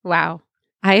Wow.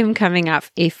 I am coming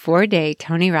off a 4-day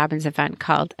Tony Robbins event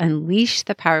called Unleash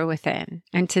the Power Within.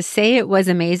 And to say it was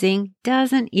amazing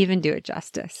doesn't even do it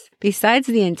justice. Besides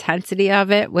the intensity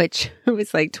of it, which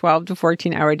was like 12 to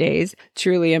 14-hour days,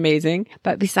 truly amazing.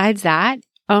 But besides that,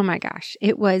 oh my gosh,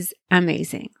 it was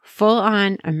amazing.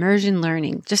 Full-on immersion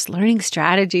learning, just learning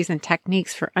strategies and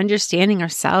techniques for understanding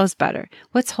ourselves better,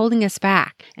 what's holding us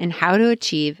back, and how to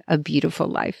achieve a beautiful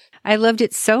life. I loved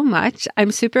it so much.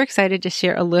 I'm super excited to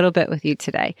share a little bit with you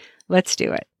today. Let's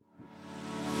do it.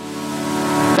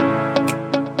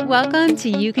 Welcome to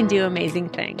You Can Do Amazing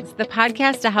Things, the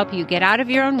podcast to help you get out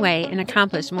of your own way and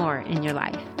accomplish more in your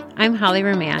life. I'm Holly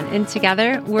Roman, and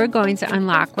together we're going to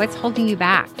unlock what's holding you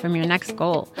back from your next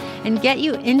goal and get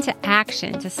you into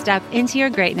action to step into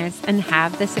your greatness and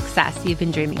have the success you've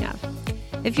been dreaming of.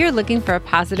 If you're looking for a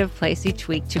positive place each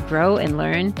week to grow and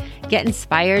learn, get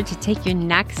inspired to take your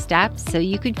next steps so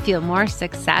you could feel more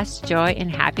success, joy,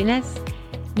 and happiness,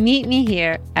 meet me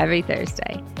here every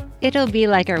Thursday. It'll be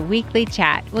like our weekly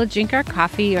chat. We'll drink our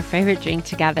coffee or favorite drink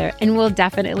together, and we'll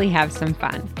definitely have some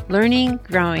fun, learning,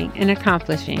 growing, and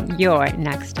accomplishing your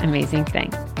next amazing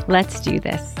thing. Let's do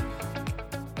this.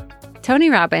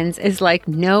 Tony Robbins is like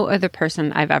no other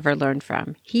person I've ever learned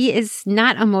from. He is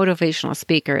not a motivational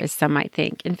speaker, as some might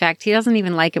think. In fact, he doesn't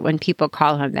even like it when people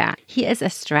call him that. He is a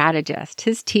strategist.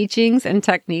 His teachings and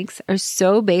techniques are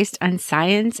so based on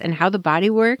science and how the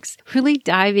body works, really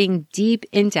diving deep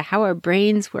into how our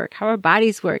brains work, how our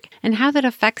bodies work, and how that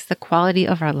affects the quality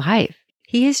of our life.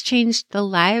 He has changed the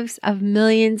lives of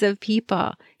millions of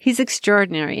people. He's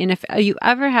extraordinary. And if you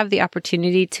ever have the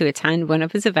opportunity to attend one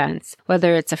of his events,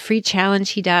 whether it's a free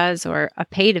challenge he does or a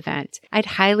paid event, I'd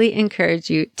highly encourage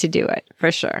you to do it for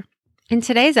sure. In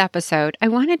today's episode, I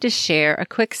wanted to share a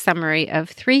quick summary of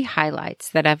 3 highlights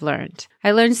that I've learned.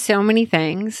 I learned so many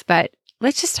things, but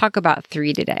let's just talk about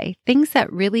 3 today. Things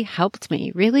that really helped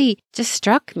me, really just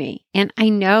struck me. And I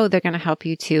know they're going to help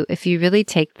you too if you really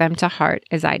take them to heart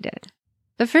as I did.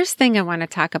 The first thing I want to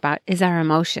talk about is our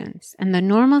emotions and the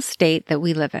normal state that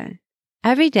we live in.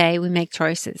 Every day we make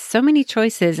choices, so many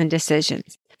choices and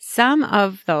decisions. Some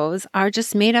of those are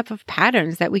just made up of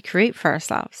patterns that we create for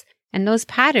ourselves, and those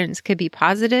patterns could be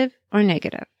positive or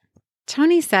negative.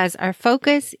 Tony says our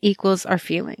focus equals our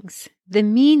feelings. The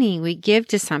meaning we give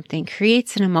to something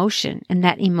creates an emotion, and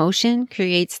that emotion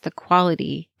creates the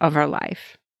quality of our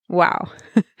life. Wow.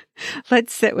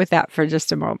 Let's sit with that for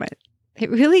just a moment. It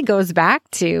really goes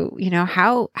back to,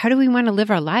 how do we want to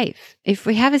live our life? If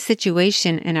we have a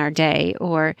situation in our day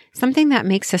or something that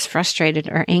makes us frustrated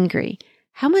or angry,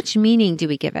 how much meaning do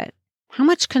we give it? How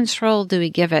much control do we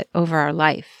give it over our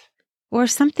life? Or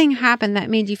something happened that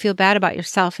made you feel bad about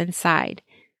yourself inside.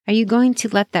 Are you going to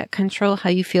let that control how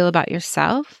you feel about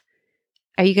yourself?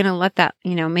 Are you going to let that,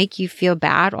 make you feel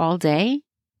bad all day?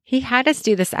 He had us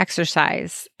do this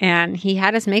exercise and he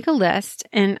had us make a list,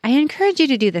 and I encourage you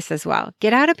to do this as well.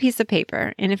 Get out a piece of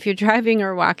paper, and if you're driving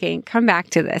or walking, come back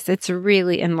to this. It's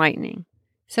really enlightening.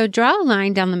 So draw a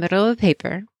line down the middle of the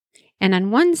paper, and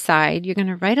on one side, you're going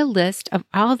to write a list of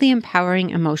all the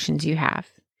empowering emotions you have.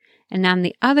 And on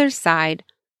the other side,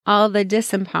 all the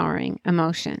disempowering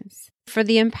emotions. For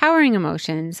the empowering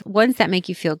emotions, ones that make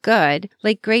you feel good,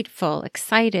 like grateful,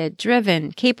 excited,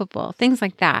 driven, capable, things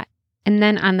like that. And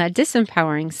then on the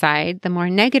disempowering side, the more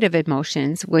negative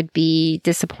emotions would be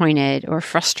disappointed or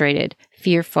frustrated,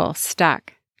 fearful,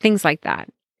 stuck, things like that.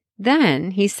 Then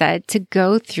he said to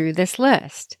go through this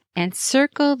list and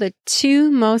circle the 2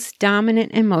 most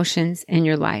dominant emotions in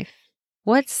your life.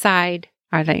 What side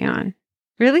are they on?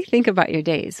 Really think about your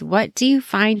days. What do you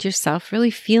find yourself really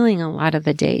feeling a lot of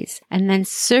the days? And then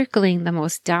circling the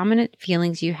most dominant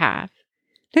feelings you have.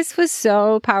 This was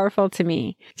so powerful to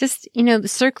me. Just,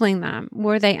 circling them.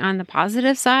 Were they on the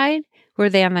positive side? Were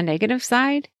they on the negative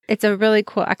side? It's a really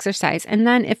cool exercise. And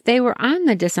then if they were on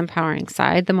the disempowering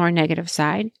side, the more negative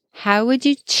side, how would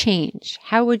you change?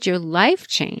 How would your life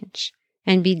change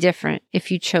and be different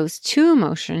if you chose 2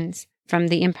 emotions from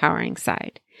the empowering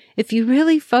side? If you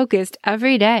really focused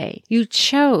every day, you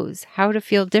chose how to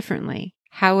feel differently,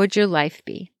 how would your life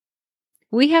be?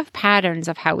 We have patterns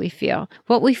of how we feel,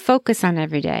 what we focus on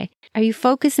every day. Are you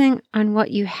focusing on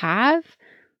what you have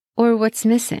or what's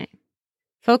missing?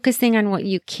 Focusing on what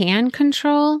you can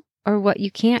control or what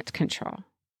you can't control?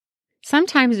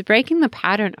 Sometimes breaking the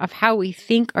pattern of how we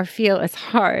think or feel is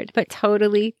hard, but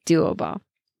totally doable.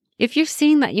 If you're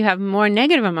seeing that you have more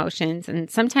negative emotions, and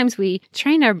sometimes we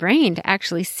train our brain to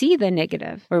actually see the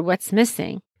negative or what's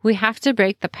missing, we have to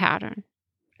break the pattern.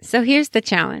 So here's the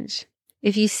challenge.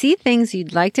 If you see things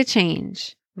you'd like to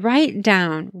change, write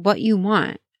down what you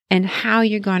want and how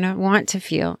you're going to want to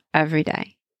feel every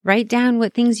day. Write down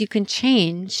what things you can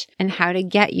change and how to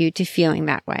get you to feeling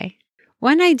that way.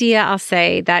 One idea I'll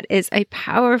say that is a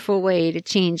powerful way to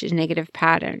change a negative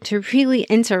pattern, to really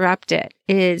interrupt it,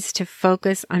 is to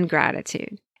focus on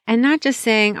gratitude. And not just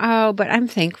saying, oh, but I'm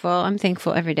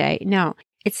thankful every day. No,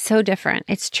 it's so different.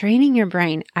 It's training your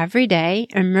brain every day,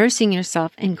 immersing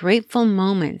yourself in grateful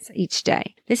moments each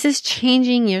day. This is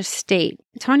changing your state.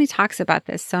 Tony talks about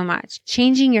this so much.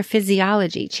 Changing your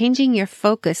physiology, changing your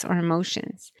focus or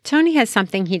emotions. Tony has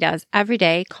something he does every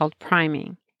day called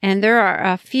priming. And there are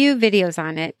a few videos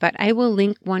on it, but I will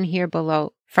link one here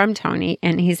below from Tony,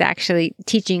 and he's actually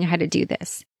teaching how to do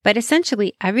this. But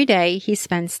essentially, every day he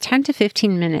spends 10 to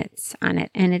 15 minutes on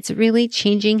it, and it's really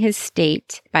changing his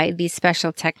state by these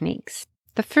special techniques.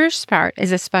 The first part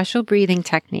is a special breathing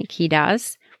technique he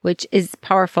does, which is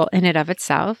powerful in and of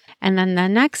itself. And then the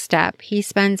next step, he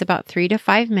spends about 3 to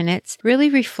 5 minutes really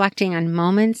reflecting on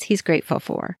moments he's grateful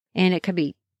for. And it could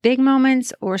be big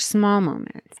moments or small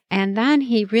moments. And then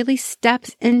he really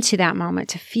steps into that moment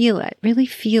to feel it, really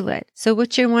feel it. So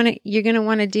what you're going to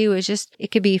want to do is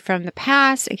it could be from the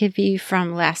past, it could be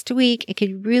from last week, it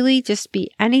could really just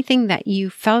be anything that you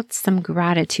felt some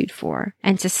gratitude for,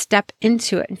 and to step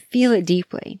into it and feel it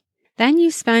deeply. Then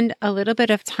you spend a little bit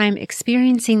of time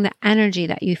experiencing the energy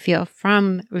that you feel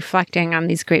from reflecting on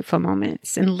these grateful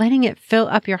moments and letting it fill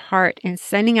up your heart and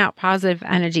sending out positive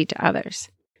energy to others.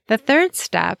 The third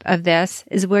step of this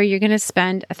is where you're going to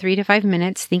spend 3 to 5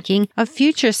 minutes thinking of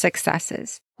future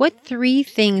successes. What 3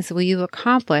 things will you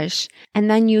accomplish? And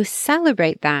then you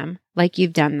celebrate them like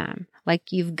you've done them,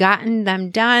 like you've gotten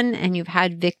them done and you've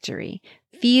had victory.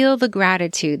 Feel the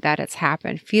gratitude that it's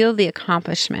happened. Feel the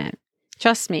accomplishment.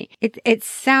 Trust me, it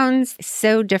sounds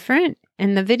so different,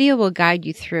 and the video will guide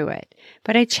you through it.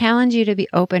 But I challenge you to be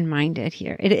open-minded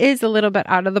here. It is a little bit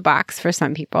out of the box for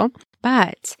some people.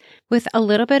 But with a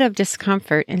little bit of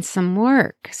discomfort and some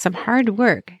work, some hard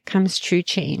work, comes true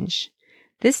change.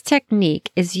 This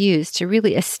technique is used to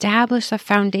really establish a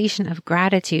foundation of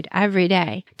gratitude every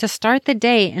day, to start the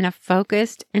day in a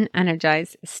focused and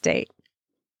energized state.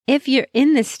 If you're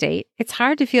in this state, it's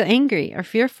hard to feel angry or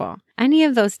fearful. Any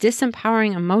of those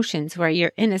disempowering emotions where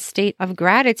you're in a state of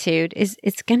gratitude,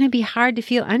 it's going to be hard to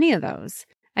feel any of those.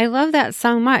 I love that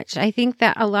so much. I think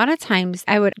that a lot of times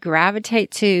I would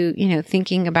gravitate to,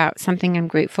 thinking about something I'm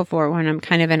grateful for when I'm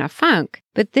kind of in a funk.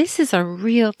 But this is a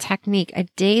real technique, a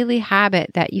daily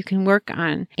habit that you can work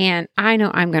on. And I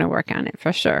know I'm going to work on it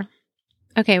for sure.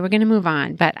 Okay, we're going to move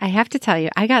on, but I have to tell you,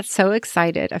 I got so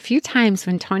excited. A few times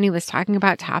when Tony was talking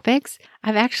about topics,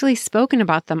 I've actually spoken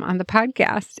about them on the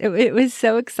podcast. It was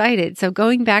so excited. So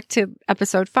going back to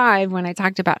episode 5, when I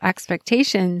talked about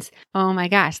expectations, oh my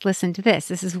gosh, listen to this.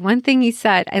 This is one thing he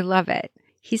said. I love it.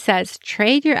 He says,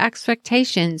 trade your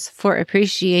expectations for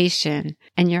appreciation,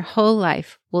 and your whole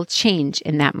life will change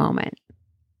in that moment.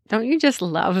 Don't you just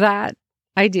love that?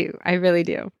 I do. I really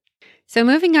do. So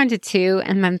moving on to 2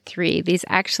 and then 3, these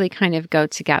actually kind of go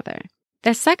together.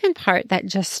 The second part that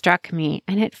just struck me,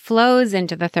 and it flows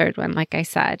into the third one, like I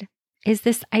said, is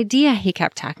this idea he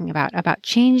kept talking about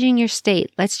changing your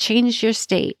state. Let's change your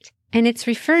state. And it's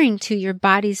referring to your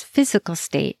body's physical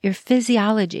state, your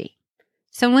physiology.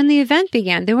 So when the event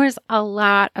began, there was a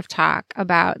lot of talk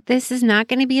about this is not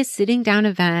going to be a sitting down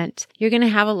event. You're going to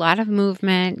have a lot of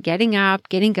movement, getting up,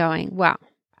 getting going. Well,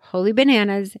 holy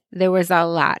bananas, there was a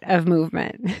lot of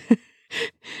movement.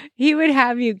 He would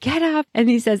have you get up and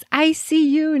he says, I see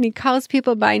you. And he calls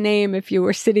people by name if you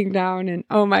were sitting down. And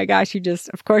oh my gosh,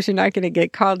 of course, you're not going to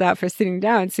get called out for sitting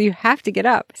down. So you have to get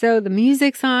up. So the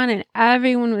music's on and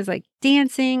everyone was like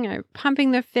dancing or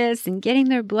pumping their fists and getting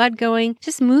their blood going,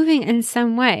 just moving in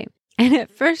some way. And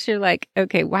at first you're like,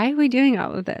 okay, why are we doing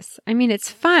all of this? I mean, it's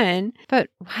fun, but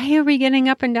why are we getting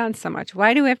up and down so much?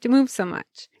 Why do we have to move so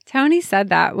much? Tony said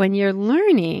that when you're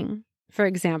learning, for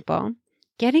example,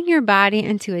 getting your body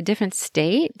into a different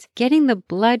state, getting the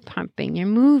blood pumping, you're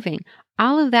moving,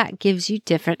 all of that gives you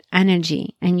different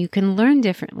energy and you can learn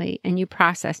differently and you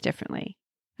process differently.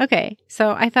 Okay,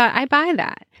 so I thought I buy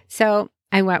that. So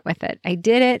I went with it. I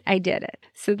did it.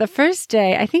 So the first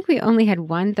day, I think we only had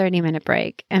one 30-minute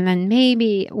break and then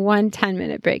maybe one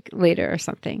 10-minute break later or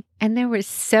something. And there was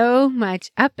so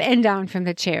much up and down from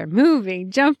the chair,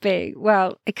 moving, jumping.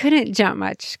 Well, I couldn't jump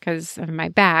much because of my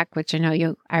back, which I know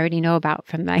you already know about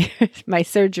from my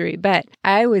surgery. But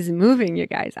I was moving, you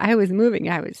guys. I was moving.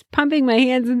 I was pumping my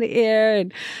hands in the air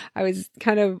and I was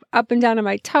kind of up and down on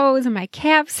my toes and my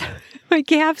calves. My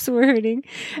calves were hurting.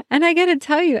 And I got to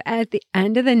tell you, at the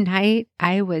end of the night,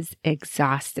 I was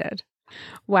exhausted.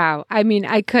 Wow. I mean,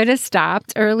 I could have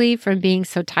stopped early from being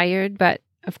so tired, but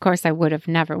Of course, I would have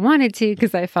never wanted to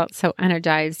because I felt so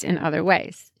energized in other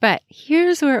ways. But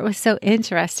here's where it was so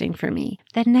interesting for me.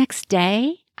 The next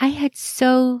day, I had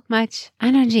so much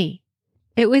energy.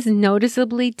 It was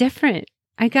noticeably different.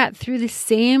 I got through the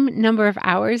same number of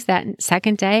hours that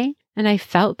second day, and I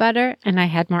felt better and I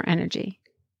had more energy.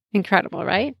 Incredible,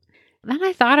 right? Then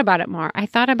I thought about it more. I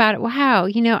thought about it, wow,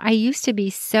 I used to be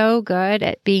so good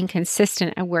at being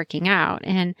consistent at working out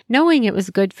and knowing it was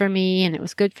good for me and it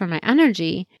was good for my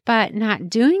energy, but not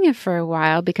doing it for a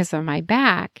while because of my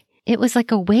back. It was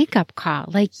like a wake-up call.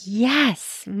 Like,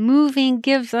 yes, moving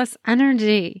gives us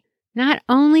energy. Not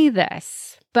only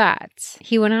this, but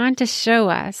he went on to show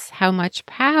us how much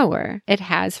power it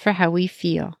has for how we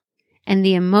feel and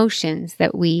the emotions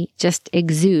that we just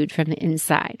exude from the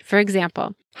inside. For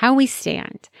example, how we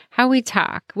stand, how we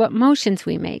talk, what motions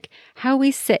we make, how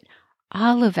we sit,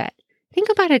 all of it. Think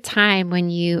about a time when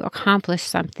you accomplished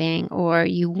something or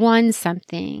you won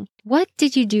something. What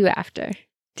did you do after?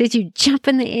 Did you jump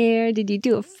in the air? Did you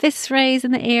do a fist raise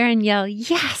in the air and yell,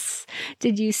 yes?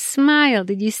 Did you smile?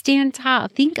 Did you stand tall?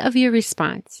 Think of your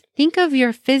response. Think of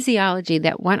your physiology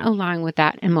that went along with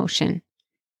that emotion.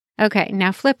 Okay,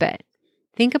 now flip it.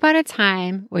 Think about a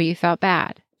time where you felt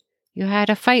bad. You had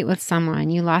a fight with someone,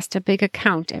 you lost a big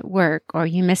account at work, or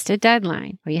you missed a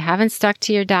deadline, or you haven't stuck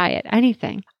to your diet,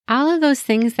 anything. All of those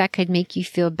things that could make you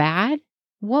feel bad,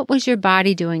 what was your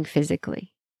body doing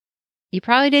physically? You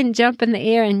probably didn't jump in the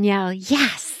air and yell,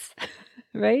 yes,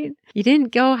 right? You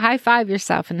didn't go high five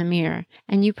yourself in the mirror,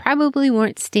 and you probably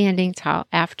weren't standing tall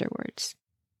afterwards.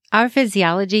 Our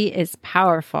physiology is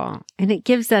powerful, and it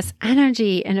gives us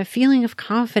energy and a feeling of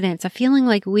confidence, a feeling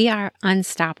like we are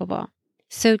unstoppable.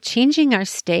 So changing our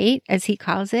state, as he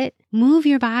calls it, move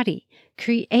your body,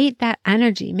 create that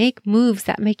energy, make moves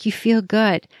that make you feel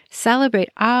good, celebrate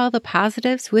all the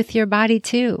positives with your body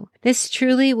too. This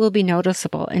truly will be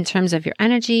noticeable in terms of your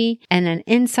energy and an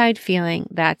inside feeling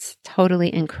that's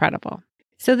totally incredible.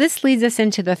 So this leads us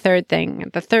into the third thing,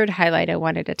 the third highlight I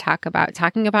wanted to talk about,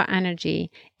 talking about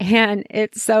energy. And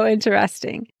it's so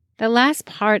interesting. The last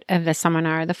part of the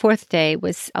seminar, the fourth day,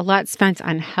 was a lot spent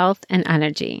on health and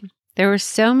energy. There were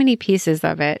so many pieces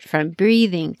of it, from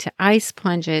breathing to ice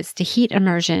plunges to heat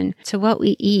immersion to what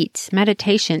we eat,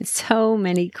 meditation, so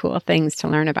many cool things to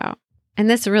learn about. And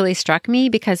this really struck me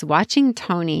because watching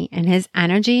Tony and his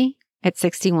energy at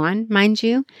 61, mind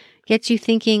you, gets you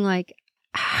thinking like,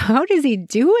 how does he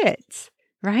do it?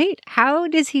 Right? How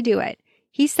does he do it?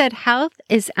 He said health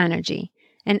is energy,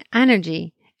 and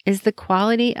energy is the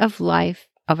quality of life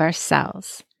of our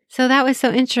cells. So that was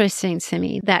so interesting to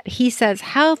me that he says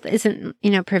health isn't,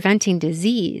 preventing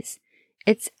disease.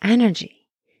 It's energy.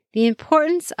 The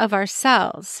importance of our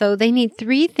cells. So they need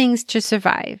 3 things to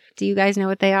survive. Do you guys know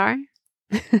what they are?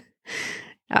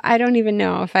 I don't even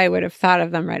know if I would have thought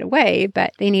of them right away,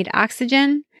 but they need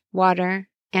oxygen, water,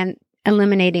 and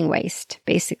eliminating waste.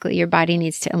 Basically, your body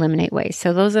needs to eliminate waste.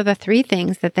 So those are the 3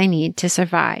 things that they need to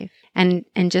survive and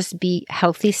just be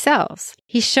healthy cells.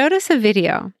 He showed us a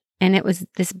video. And it was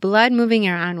this blood moving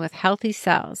around with healthy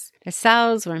cells. The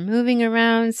cells were moving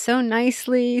around so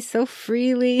nicely, so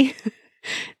freely.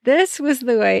 This was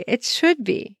the way it should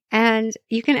be. And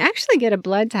you can actually get a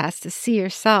blood test to see your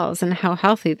cells and how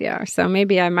healthy they are. So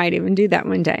maybe I might even do that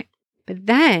one day. But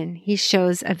then he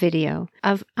shows a video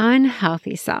of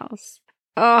unhealthy cells.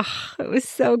 Oh, it was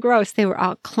so gross. They were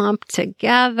all clumped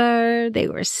together. They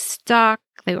were stuck.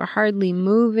 They were hardly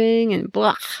moving and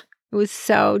blah. It was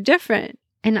so different.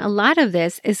 And a lot of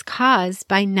this is caused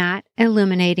by not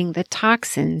eliminating the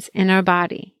toxins in our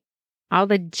body, all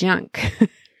the junk,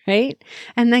 right?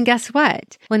 And then guess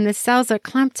what? When the cells are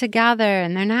clumped together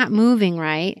and they're not moving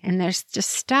right and they're just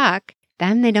stuck,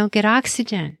 then they don't get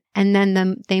oxygen. And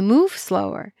then they move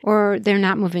slower, or they're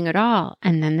not moving at all.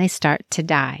 And then they start to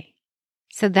die.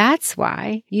 So that's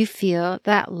why you feel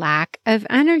that lack of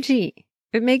energy.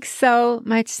 It makes so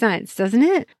much sense, doesn't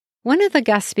it? One of the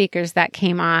guest speakers that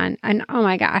came on, and oh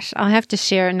my gosh, I'll have to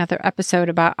share another episode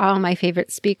about all my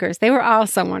favorite speakers. They were all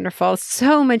so wonderful,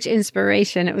 so much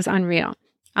inspiration. It was unreal.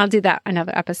 I'll do that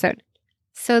another episode.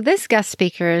 So this guest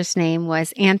speaker's name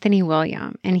was Anthony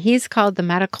William, and he's called The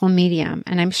Medical Medium.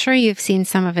 And I'm sure you've seen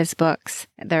some of his books.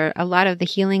 There are a lot of the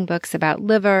healing books about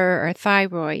liver or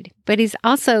thyroid, but he's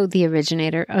also the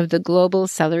originator of the global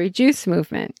celery juice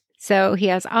movement. So he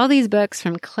has all these books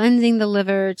from cleansing the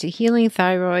liver to healing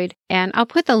thyroid, and I'll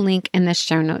put the link in the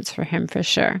show notes for him for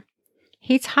sure.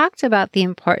 he talked about the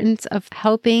importance of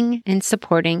helping and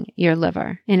supporting your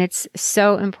liver. And it's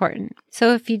so important.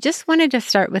 So if you just wanted to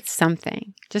start with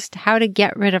something, just how to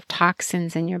get rid of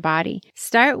toxins in your body,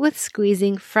 start with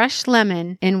squeezing fresh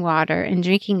lemon in water and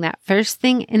drinking that first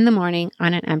thing in the morning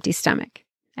on an empty stomach.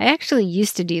 I actually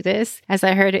used to do this as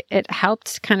I heard it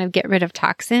helped kind of get rid of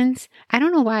toxins. I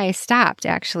don't know why I stopped,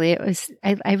 actually.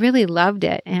 I really loved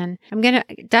it, and I'm going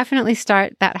to definitely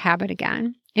start that habit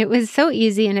again. It was so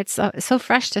easy, and it's so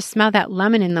fresh to smell that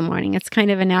lemon in the morning. It's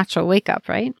kind of a natural wake up,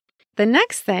 right? The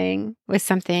next thing was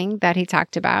something that he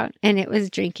talked about, and it was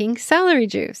drinking celery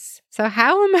juice. So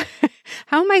how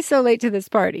am I so late to this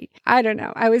party? I don't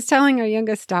know. I was telling our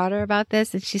youngest daughter about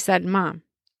this, and she said, "Mom,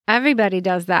 everybody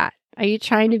does that. Are you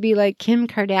trying to be like Kim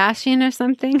Kardashian or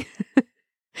something?"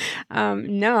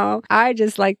 No, I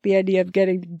just like the idea of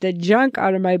getting the junk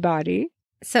out of my body.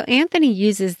 So Anthony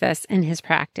uses this in his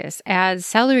practice, as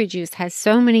celery juice has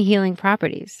so many healing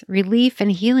properties, relief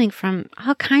and healing from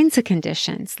all kinds of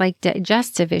conditions like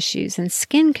digestive issues and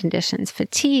skin conditions,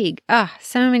 fatigue,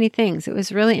 so many things. It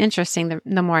was really interesting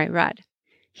the more I read.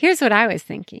 Here's what I was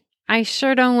thinking. I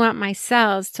sure don't want my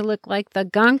cells to look like the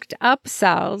gunked up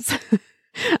cells.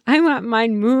 I want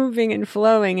mine moving and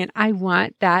flowing, and I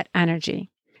want that energy.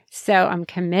 So I'm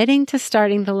committing to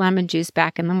starting the lemon juice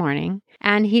back in the morning.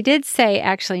 And he did say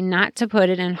actually not to put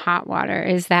it in hot water,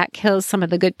 as that kills some of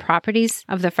the good properties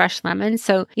of the fresh lemon.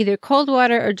 So either cold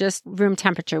water or just room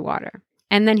temperature water.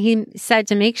 And then he said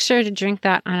to make sure to drink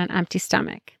that on an empty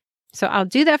stomach. So I'll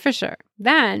do that for sure.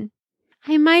 Then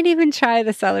I might even try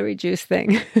the celery juice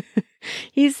thing.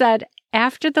 He said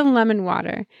after the lemon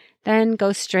water, then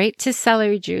go straight to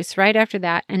celery juice right after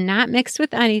that, and not mixed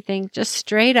with anything, just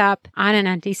straight up on an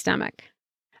empty stomach.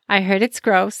 I heard it's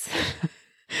gross.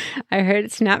 I heard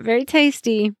it's not very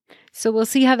tasty. So we'll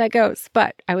see how that goes.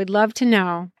 But I would love to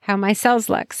know how my cells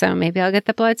look. So maybe I'll get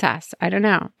the blood test. I don't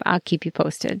know. But I'll keep you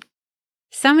posted.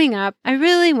 Summing up, I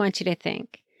really want you to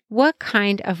think, what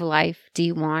kind of life do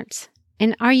you want?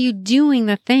 And are you doing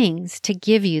the things to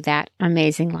give you that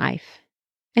amazing life?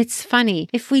 It's funny.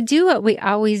 If we do what we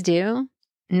always do,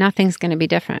 nothing's going to be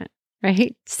different,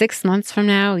 right? 6 months from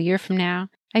now, a year from now.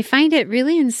 I find it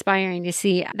really inspiring to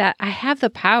see that I have the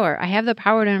power. I have the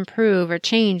power to improve or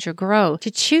change or grow,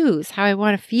 to choose how I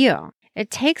want to feel.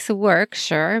 It takes work,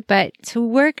 sure, but to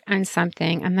work on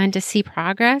something and then to see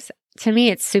progress, to me,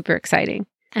 it's super exciting.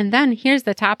 And then here's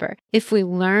the topper. If we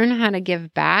learn how to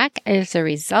give back as a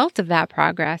result of that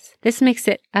progress, this makes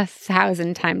it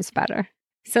 1,000 times better.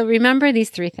 So remember these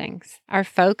 3 things. Our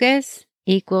focus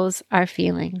equals our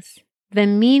feelings. The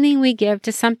meaning we give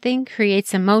to something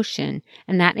creates emotion,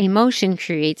 and that emotion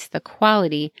creates the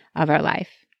quality of our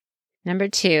life. Number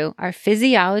 2, our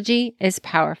physiology is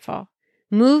powerful.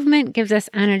 Movement gives us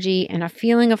energy and a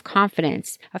feeling of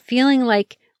confidence, a feeling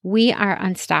like we are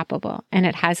unstoppable, and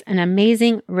it has an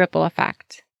amazing ripple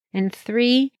effect. And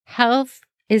 3, health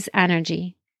is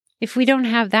energy. If we don't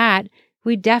have that,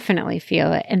 we definitely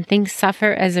feel it, and things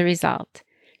suffer as a result.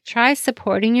 Try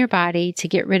supporting your body to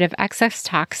get rid of excess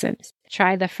toxins.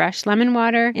 Try the fresh lemon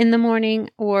water in the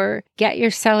morning, or get your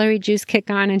celery juice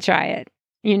kick on and try it.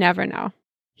 You never know.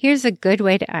 Here's a good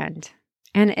way to end.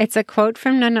 And it's a quote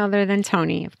from none other than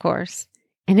Tony, of course.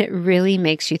 And it really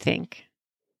makes you think.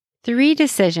 3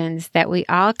 decisions that we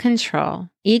all control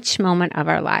each moment of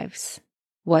our lives.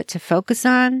 What to focus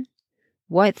on,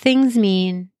 what things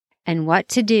mean, and what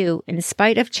to do in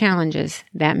spite of challenges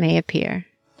that may appear.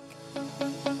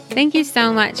 Thank you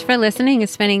so much for listening and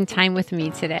spending time with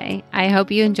me today. I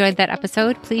hope you enjoyed that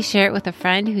episode. Please share it with a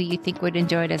friend who you think would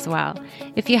enjoy it as well.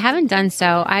 If you haven't done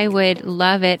so, I would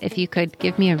love it if you could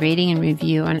give me a rating and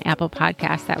review on Apple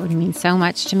Podcasts. That would mean so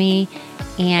much to me,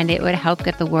 and it would help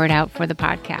get the word out for the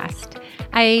podcast.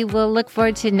 I will look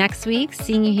forward to next week,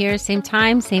 seeing you here, same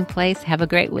time, same place. Have a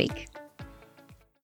great week.